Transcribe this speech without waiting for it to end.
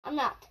I'm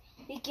not.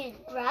 We can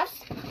grab.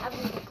 I'm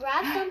gonna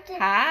grab something.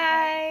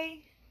 Hi.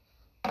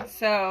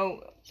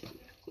 So,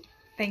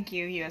 thank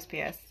you,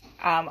 USPS.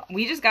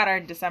 We just got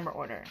our December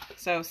order.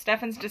 So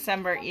Stefan's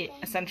December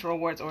Essential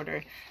Rewards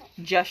order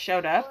just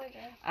showed up.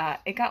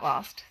 It got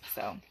lost,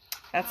 so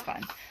that's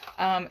fun.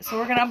 So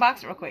we're gonna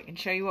unbox it real quick and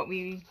show you what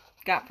we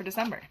got for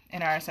December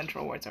in our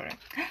Essential Rewards order.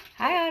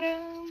 Hi,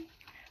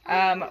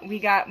 Autumn. We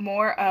got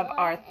more of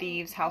our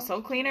Thieves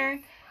household cleaner.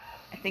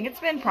 I think it's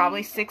been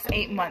probably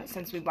 6-8 months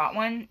since we bought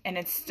one, and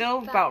it's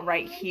still about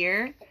right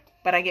here,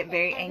 but I get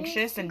very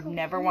anxious and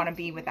never want to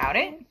be without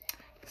it.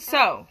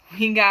 So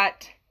we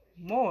got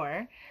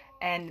more,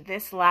 and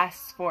this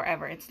lasts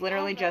forever. It's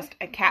literally just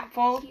a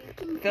capful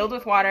filled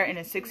with water in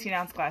a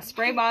 16-ounce glass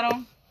spray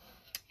bottle.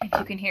 If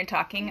you can hear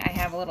talking, I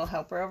have a little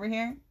helper over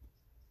here.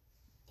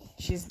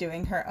 She's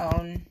doing her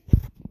own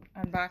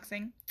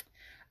unboxing.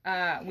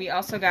 We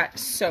also got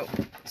soap.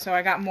 So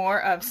I got more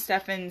of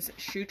Stefan's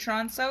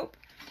Shutron soap.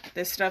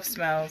 This stuff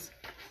smells,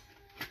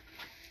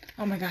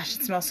 oh my gosh,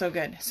 it smells so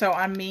good. So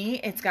on me,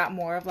 it's got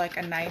more of like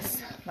a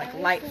nice, like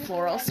light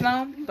floral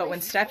smell. But when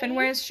Stefan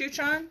wears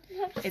Shutron,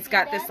 it's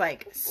got this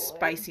like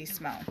spicy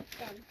smell.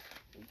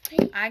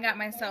 I got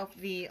myself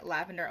the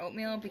lavender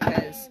oatmeal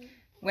because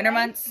winter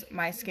months,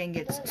 my skin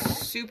gets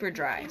super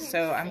dry.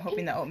 So I'm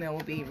hoping the oatmeal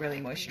will be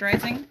really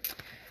moisturizing.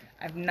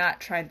 I've not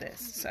tried this,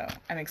 so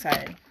I'm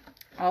excited.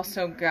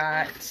 Also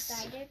got...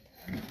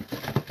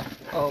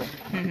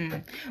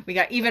 we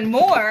got even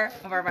more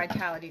of our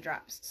Vitality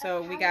drops.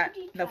 So we got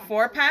the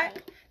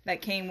 4-pack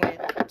that came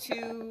with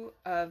 2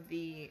 of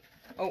the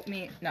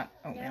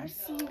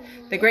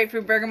the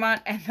grapefruit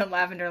bergamot and the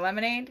lavender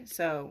lemonade.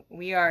 So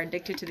we are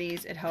addicted to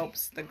these. It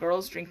helps the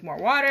girls drink more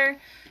water.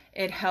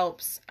 It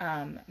helps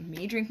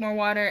me drink more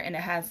water, and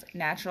it has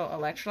natural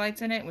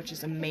electrolytes in it, which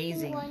is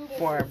amazing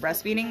for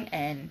breastfeeding.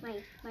 And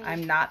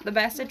I'm not the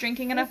best at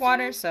drinking enough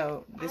water,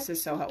 so this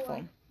is so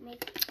helpful.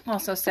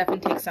 Also, Stefan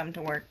takes some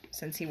to work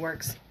since he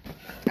works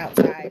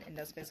outside and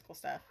does physical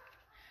stuff.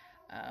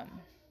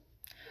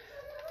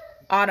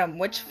 Autumn,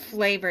 which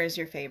flavor is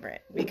your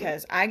favorite?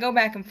 Because I go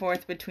back and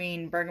forth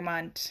between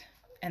bergamot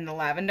and the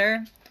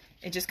lavender.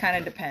 It just kind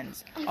of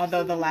depends.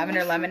 Although the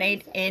lavender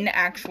lemonade in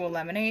actual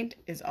lemonade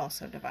is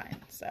also divine.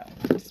 So,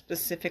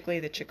 specifically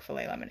the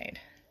Chick-fil-A lemonade.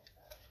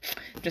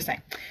 Just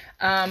saying.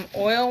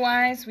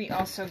 Oil-wise, we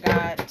also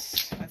got,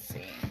 let's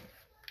see.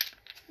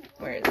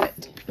 Where is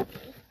it?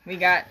 We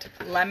got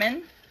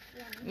lemon.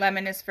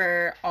 Lemon is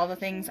for all the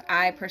things.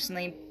 I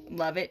personally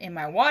love it in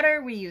my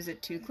water. We use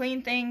it to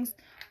clean things.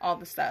 All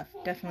the stuff.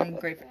 Definitely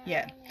grapefruit.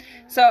 Yeah.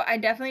 So I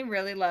definitely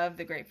really love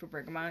the grapefruit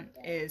bergamot.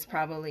 Is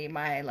probably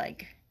my,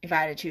 like, if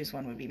I had to choose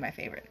one, would be my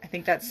favorite. I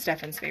think that's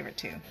Stefan's favorite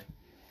too.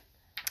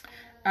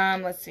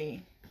 Let's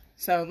see.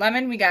 So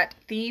lemon, we got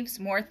Thieves,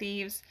 more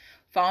Thieves.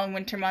 Fall and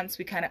winter months,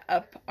 we kind of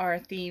up our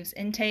Thieves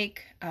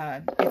intake.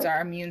 It's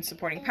our immune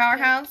supporting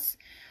powerhouse.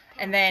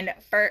 And then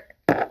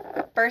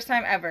first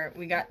time ever,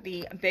 we got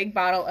the big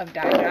bottle of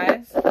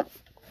Di-Dries. Can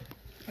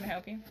I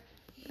help you?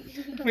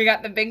 We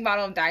got the big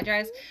bottle of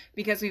Di-Dries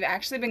because we've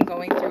actually been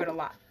going through it a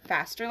lot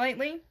faster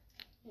lately.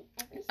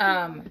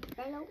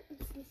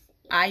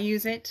 I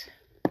use it.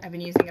 I've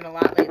been using it a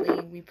lot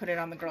lately. We put it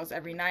on the girls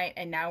every night,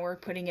 and now we're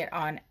putting it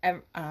on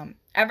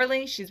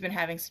Everly. She's been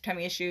having some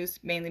tummy issues,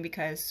 mainly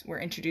because we're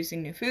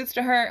introducing new foods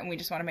to her, and we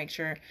just want to make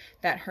sure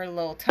that her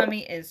little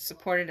tummy is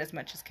supported as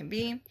much as can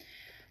be.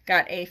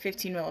 Got a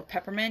 15 ml of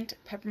peppermint.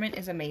 Peppermint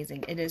is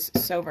amazing. It is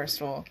so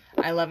versatile.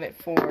 I love it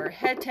for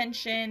head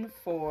tension,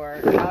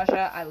 for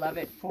nausea. I love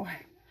it for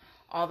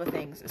all the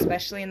things,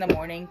 especially in the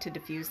morning. To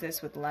diffuse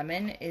this with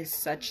lemon is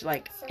such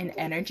like an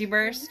energy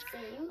burst.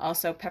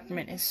 Also,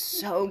 peppermint is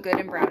so good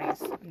in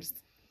brownies.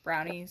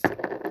 Brownies,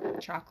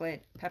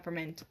 chocolate,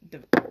 peppermint,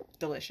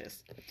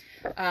 delicious.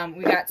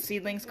 We got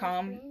Seedlings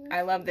Calm. I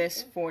love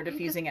this for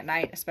diffusing at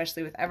night,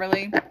 especially with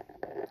Everly.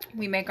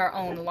 We make our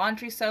own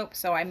laundry soap,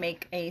 so I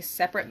make a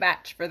separate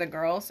batch for the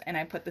girls, and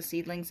I put the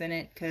Seedlings in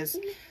it because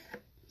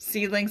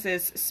Seedlings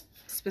is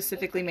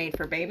specifically made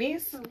for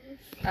babies.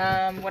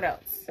 What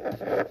else?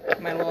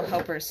 My little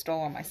helper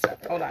stole all my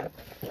stuff. Hold on.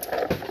 Is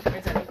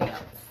there anything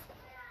else?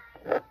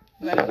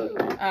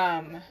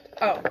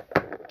 Oh,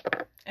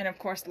 and of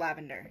course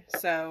lavender.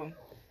 So,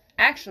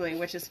 actually,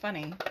 which is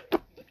funny.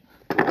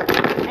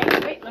 Hey,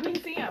 wait, let me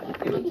see them.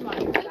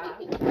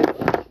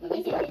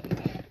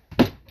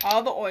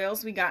 All the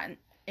oils we got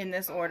in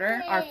this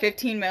order are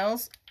 15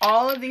 mils.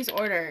 All of these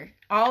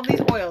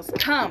oils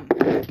come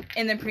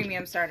in the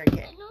premium starter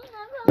kit.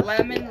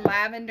 Lemon,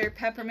 lavender,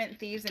 peppermint,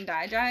 Thieves, and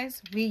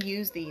Di-Dries. We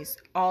use these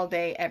all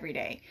day, every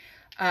day.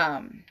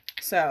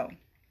 So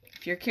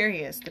if you're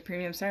curious, the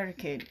premium starter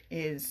kit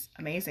is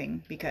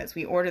amazing because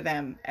we order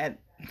them at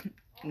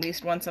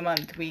least once a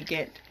month. We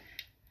get,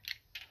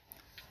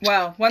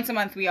 well, once a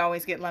month we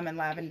always get lemon,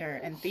 lavender,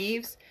 and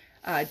Thieves.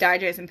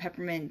 Di-Dries and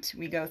peppermint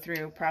we go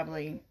through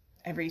probably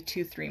every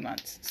 2-3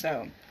 months.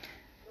 So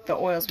the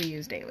oils we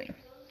use daily.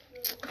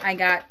 I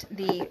got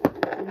the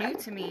new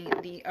to me,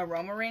 the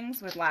aroma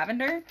rings with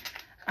lavender.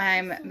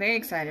 I'm very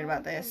excited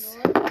about this.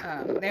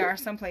 There are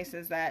some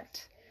places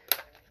that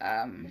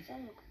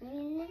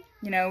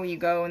you know, you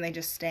go and they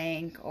just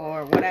stink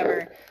or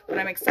whatever. But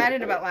I'm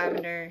excited about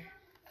lavender,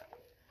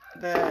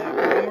 the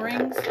aroma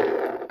rings.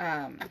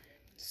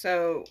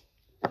 So,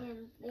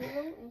 I'm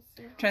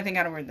trying to think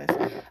how to word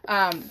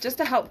this. Just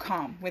to help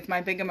calm with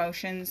my big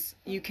emotions,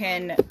 you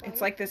can,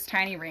 it's like this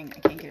tiny ring. I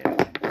can't get it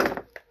open.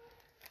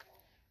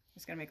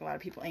 It's going to make a lot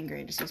of people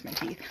angry. I just use my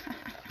teeth.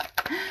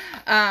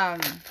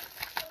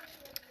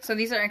 So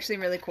these are actually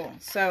really cool.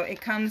 So it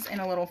comes in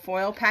a little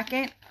foil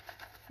packet.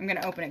 I'm going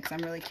to open it because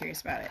I'm really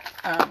curious about it.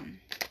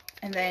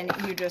 And then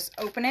you just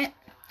open it.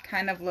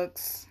 Kind of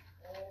looks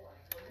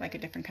like a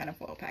different kind of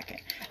foil packet.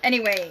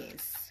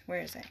 Anyways,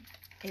 where is it?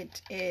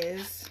 It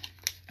is,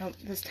 oh,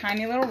 this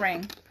tiny little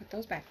ring. Put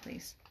those back,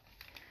 please.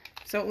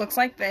 So it looks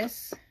like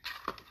this.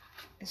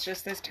 It's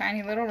just this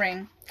tiny little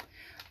ring.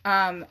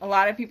 A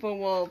lot of people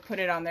will put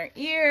it on their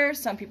ear.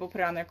 Some people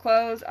put it on their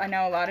clothes. I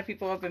know a lot of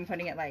people have been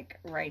putting it like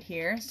right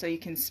here so you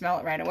can smell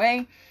it right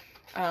away.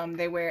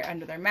 They wear it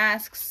under their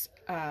masks.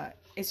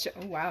 It's just,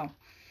 oh wow,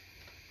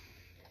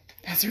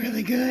 that's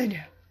really good.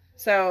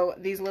 So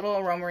these little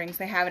aroma rings,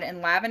 they have it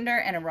in lavender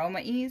and aroma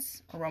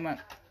ease. I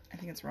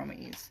think it's aroma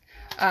ease.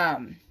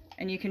 And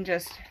you can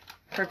just,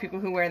 for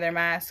people who wear their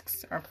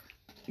masks, or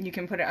you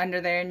can put it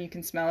under there and you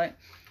can smell it.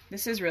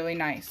 This is really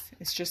nice.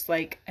 It's just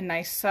like a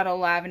nice subtle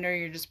lavender.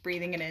 You're just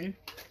breathing it in.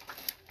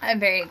 I'm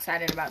very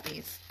excited about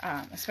these,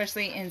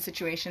 especially in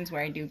situations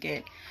where I do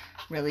get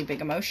really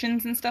big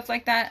emotions and stuff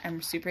like that.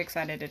 I'm super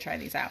excited to try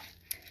these out.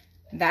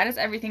 That is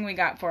everything we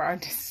got for our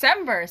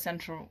December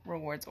Essential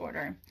Rewards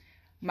order.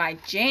 My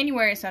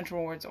January Essential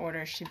Rewards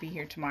order should be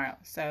here tomorrow,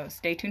 so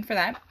stay tuned for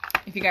that.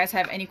 If you guys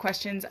have any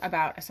questions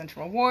about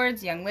Essential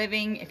Rewards, Young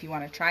Living, if you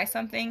want to try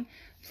something,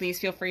 please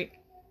feel free.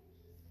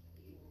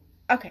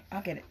 Okay,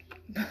 I'll get it.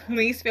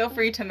 Please feel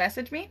free to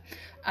message me.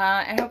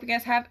 I hope you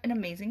guys have an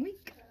amazing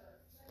week.